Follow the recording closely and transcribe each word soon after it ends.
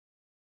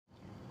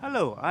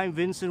Hello, I'm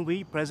Vincent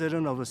Wee,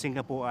 President of the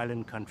Singapore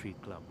Island Country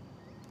Club.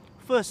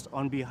 First,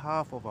 on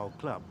behalf of our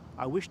club,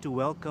 I wish to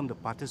welcome the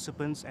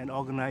participants and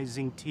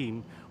organizing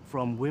team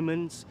from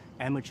Women's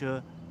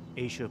Amateur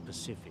Asia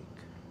Pacific.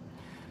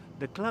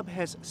 The club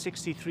has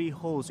 63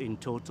 holes in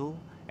total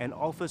and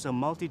offers a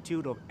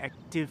multitude of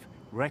active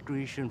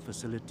recreation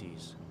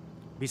facilities.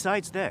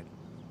 Besides that,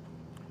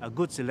 a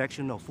good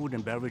selection of food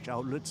and beverage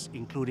outlets,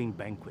 including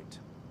banquet.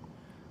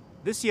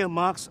 This year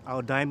marks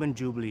our Diamond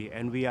Jubilee,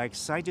 and we are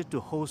excited to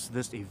host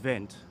this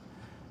event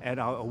at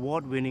our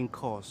award-winning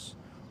course,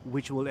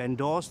 which will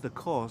endorse the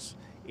course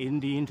in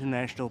the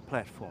international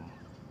platform.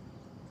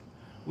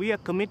 We are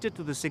committed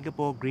to the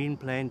Singapore Green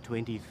Plan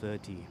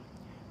 2030,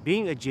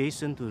 being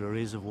adjacent to the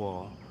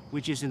reservoir,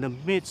 which is in the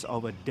midst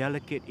of a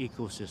delicate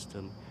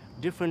ecosystem.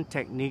 Different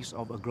techniques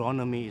of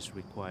agronomy is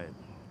required.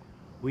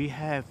 We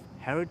have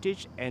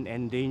heritage and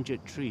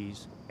endangered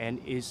trees and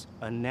is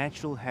a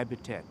natural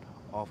habitat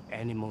of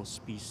animal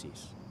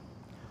species.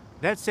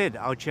 That said,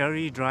 our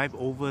charity drive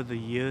over the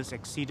years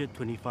exceeded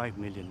 25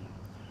 million.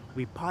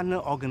 We partner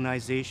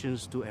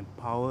organizations to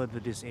empower the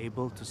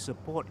disabled to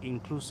support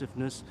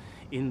inclusiveness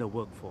in the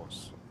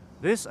workforce.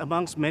 This,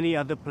 amongst many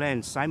other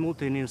plans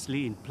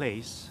simultaneously in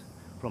place,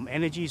 from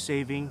energy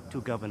saving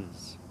to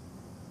governance.